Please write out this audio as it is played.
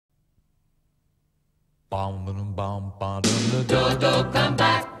Dodo, come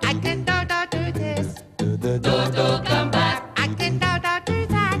back. I can Dodo do this. Dodo, come back. I can Dodo do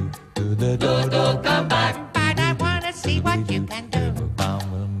that. Dodo, come back. But I wanna see what you can do.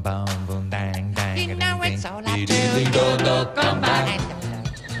 You know it's all I do. Dodo, come back.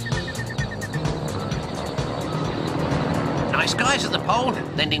 Nice guys at the pole,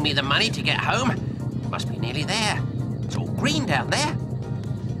 lending me the money to get home. Must be nearly there. It's all green down there.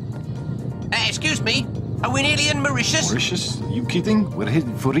 Excuse me, are we nearly in Mauritius? Mauritius? Are you kidding? We're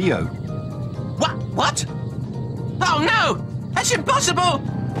heading for Rio. What? Oh no! That's impossible!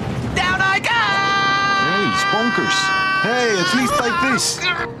 Down I go! Hey, sponkers. Hey, at least like this.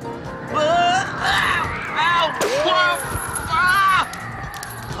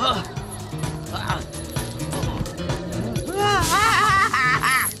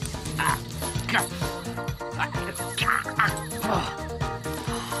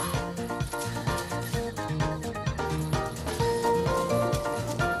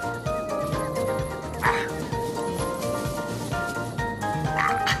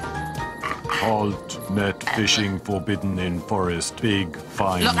 Halt. Net fishing forbidden in forest. Big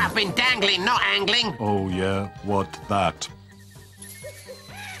fine. Look, I've been dangling, not angling. Oh, yeah? What that?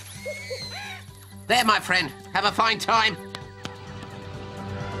 There, my friend. Have a fine time.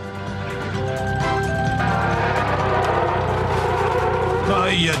 Oh,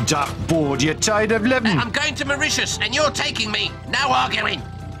 you duck board. You're tired of living. I'm going to Mauritius, and you're taking me. No arguing.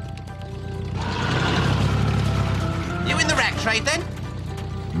 You in the rag trade, then?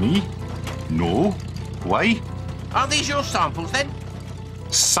 Me? No. Why? Aren't these your samples, then?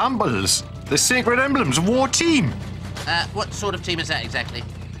 Samples? The sacred emblems of war team. What sort of team is that, exactly?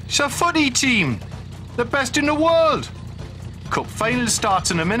 It's a footy team. The best in the world. Cup final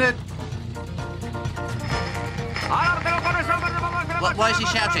starts in a minute. Why is he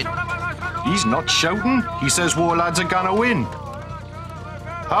shouting? He's not shouting. He says war lads are gonna win.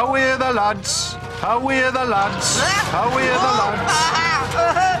 Away the lads. Away the lads. Away the lads.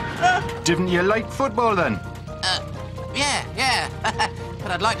 Didn't you like football then? Yeah.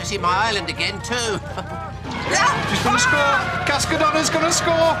 But I'd like to see my island again, too. He's gonna score. Cascadona's gonna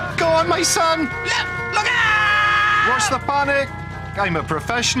score. Go on, my son. Look out! What's the panic? I'm a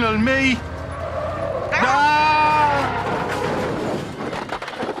professional, me. No!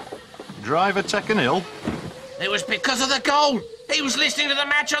 Driver taken ill. It was because of the goal. He was listening to the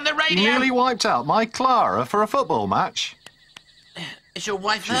match on the radio. He nearly wiped out my Clara for a football match. Is your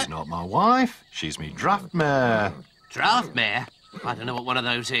wife She's hurt? not my wife. She's me draft mare. Draft mare? I don't know what one of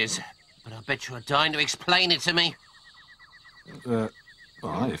those is, but I bet you're dying to explain it to me. All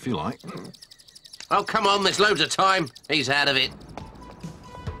right, if you like. Oh, come on, there's loads of time. He's out of it.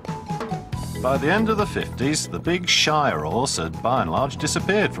 By the end of the 50s, the big Shire horse had by and large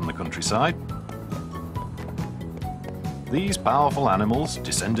disappeared from the countryside. These powerful animals,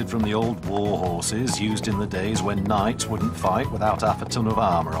 descended from the old war horses used in the days when knights wouldn't fight without half a ton of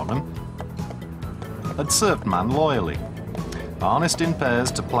armour on them, had served man loyally. Harnessed in pairs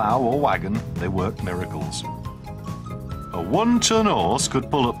to plough or wagon, they worked miracles. A 1-ton horse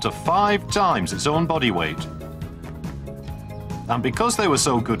could pull up to 5 times its own body weight. And because they were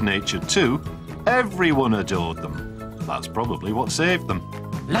so good-natured too, everyone adored them. That's probably what saved them.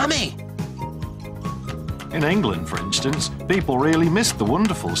 Lummy! In England, for instance, people really missed the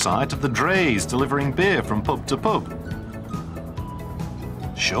wonderful sight of the drays delivering beer from pub to pub.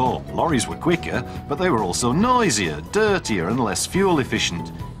 Sure, lorries were quicker, but they were also noisier, dirtier and less fuel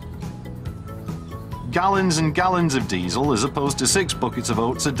efficient. Gallons and gallons of diesel as opposed to 6 buckets of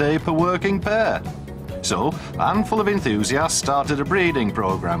oats a day per working pair. So, a handful of enthusiasts started a breeding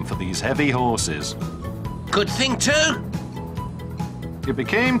programme for these heavy horses. Good thing too. It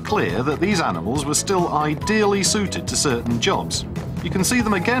became clear that these animals were still ideally suited to certain jobs. You can see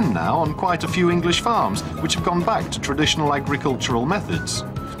them again now on quite a few English farms which have gone back to traditional agricultural methods,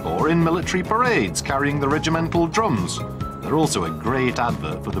 or in military parades carrying the regimental drums. They're also a great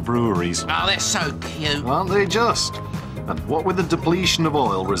advert for the breweries. Oh, they're so cute. Aren't they just? And what with the depletion of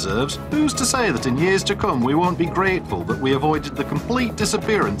oil reserves, who's to say that in years to come we won't be grateful that we avoided the complete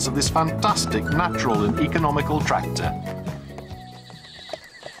disappearance of this fantastic natural and economical tractor?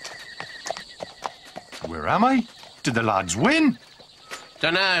 Where am I? Did the lads win?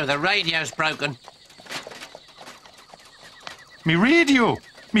 Dunno, the radio's broken. Me radio?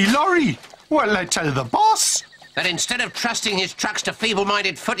 Me lorry? What'll I tell the boss? That instead of trusting his trucks to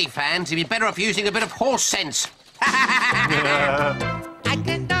feeble-minded footy fans, he'd be better off using a bit of horse sense. I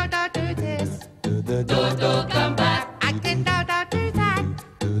can Dodo do this. Dodo, come back. I can Dodo do that.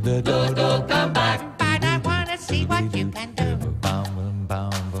 Dodo, come back. But I wanna see what you can do.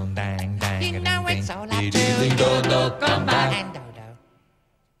 You know it's It's all up to you. Dodo, come back.